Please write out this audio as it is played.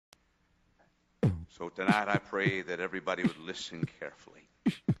So tonight I pray that everybody would listen carefully.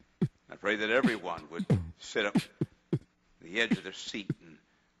 I pray that everyone would sit up at the edge of their seat and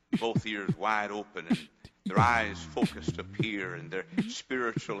both ears wide open and their eyes focused up here and their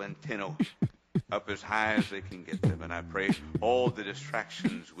spiritual antenna up as high as they can get them. And I pray all the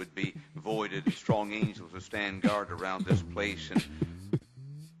distractions would be voided and strong angels would stand guard around this place. And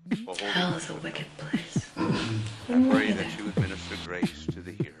hell is a wicked place. I pray that you would minister grace to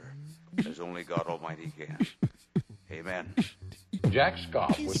the hearer as only God Almighty can. Amen. Jack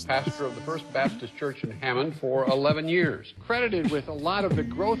Scott was pastor of the First Baptist Church in Hammond for 11 years. Credited with a lot of the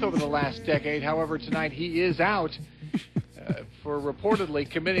growth over the last decade. However, tonight he is out for reportedly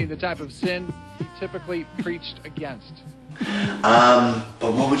committing the type of sin he typically preached against. But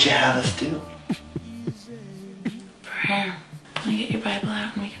what would you have us do? Prayer. Let me get your Bible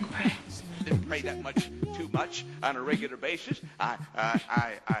out and we can pray. Didn't pray that much, too much on a regular basis. I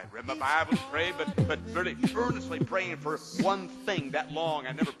read my Bible and pray, but really earnestly praying for one thing that long.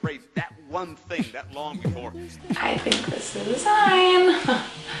 I never prayed that one thing that long before. I think this is a sign.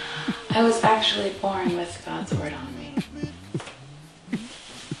 I was actually born with God's word on me.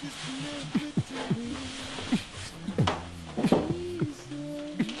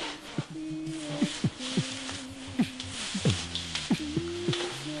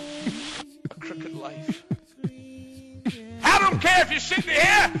 If you're sitting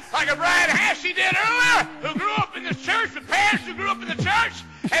here like a Brian Hassey did earlier, who grew up in the church with parents who grew up in the church,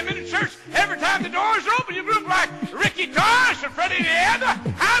 have been in church every time the doors are open. You grew up like Ricky Torres or Freddie Leander.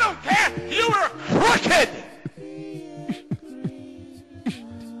 I don't care. You were crooked.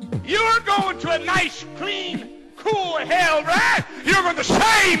 You were going to a nice, clean, cool hell, right? You were going to the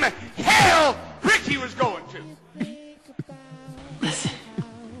same hell Ricky was going to. Listen,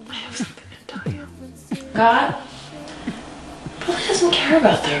 I have something to tell you. God really doesn't care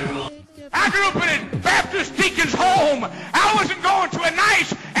about their rules. I grew up in a Baptist deacon's home. I wasn't going to a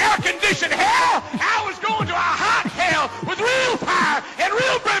nice air-conditioned hell. I was going to a hot hell with real fire and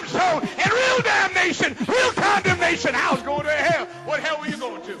real brimstone and real damnation, real condemnation. I was going to a hell. What hell were you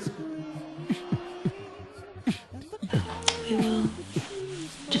going to? We will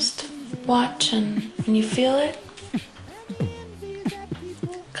just watch, and when you feel it,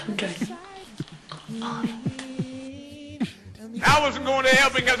 come join me. All of it. I wasn't going to hell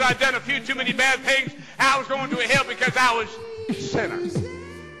because I'd done a few too many bad things. I was going to hell because I was a sinner.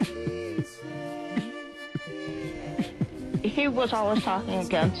 He was always talking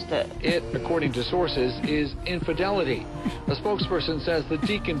against it. It, according to sources, is infidelity. A spokesperson says the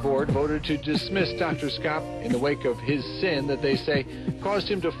deacon board voted to dismiss Dr. Scott in the wake of his sin that they say caused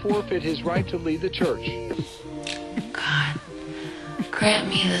him to forfeit his right to lead the church. God, grant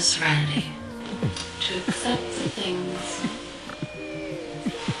me the serenity to accept the things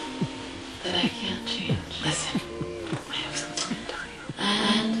that I can't change. Listen, I have something to tell you.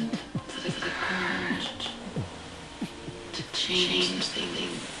 And the courage to change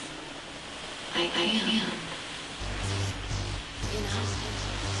things I am. You know,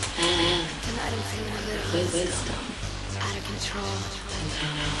 And tonight I'm feeling a little with wisdom. out of control. Since I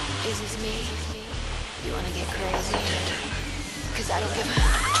know Is this me? You wanna get crazy? Cause I don't give a...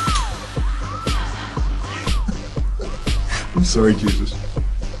 I'm sorry, Jesus.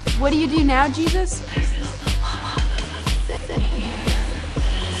 What do you do now, Jesus? I feel the love that's in here.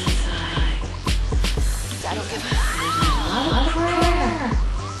 Cause I don't give a... A lot of prayer.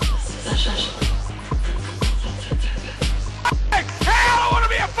 Especially. Hey, I don't want to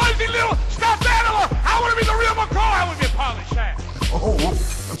be a fuzzy little stuffed animal. I want to be the real McCoy. I want to be a polished shad. Oh,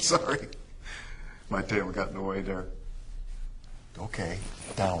 whoops. I'm sorry. My tail got in the way there. Okay,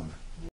 down.